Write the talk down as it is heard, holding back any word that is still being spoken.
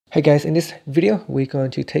Hey guys, in this video we're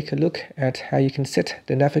going to take a look at how you can set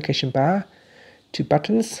the navigation bar to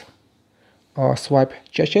buttons or swipe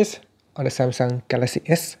gestures on the Samsung Galaxy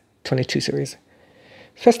S22 series.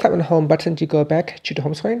 First, tap on the home button to go back to the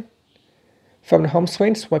home screen. From the home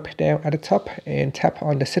screen, swipe down at the top and tap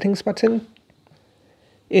on the settings button.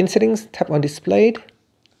 In settings, tap on displayed.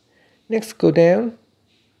 Next, go down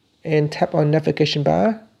and tap on navigation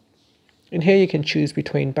bar. In here you can choose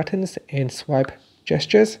between buttons and swipe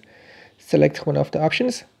gestures. Select one of the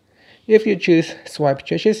options. If you choose swipe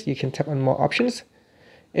gestures, you can tap on more options.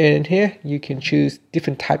 And here you can choose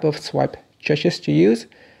different type of swipe gestures to use.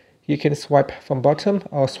 You can swipe from bottom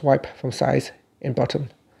or swipe from sides and bottom.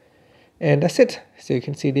 And that's it. So you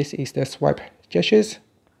can see this is the swipe gestures.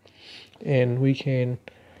 And we can,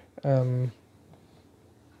 so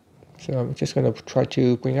I'm just going to try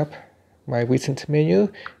to bring up my recent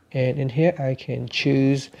menu. And in here I can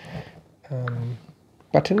choose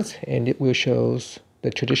buttons, and it will show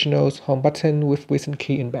the traditional home button with recent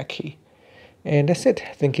key and back key. And that's it.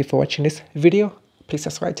 Thank you for watching this video. Please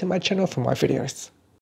subscribe to my channel for more videos.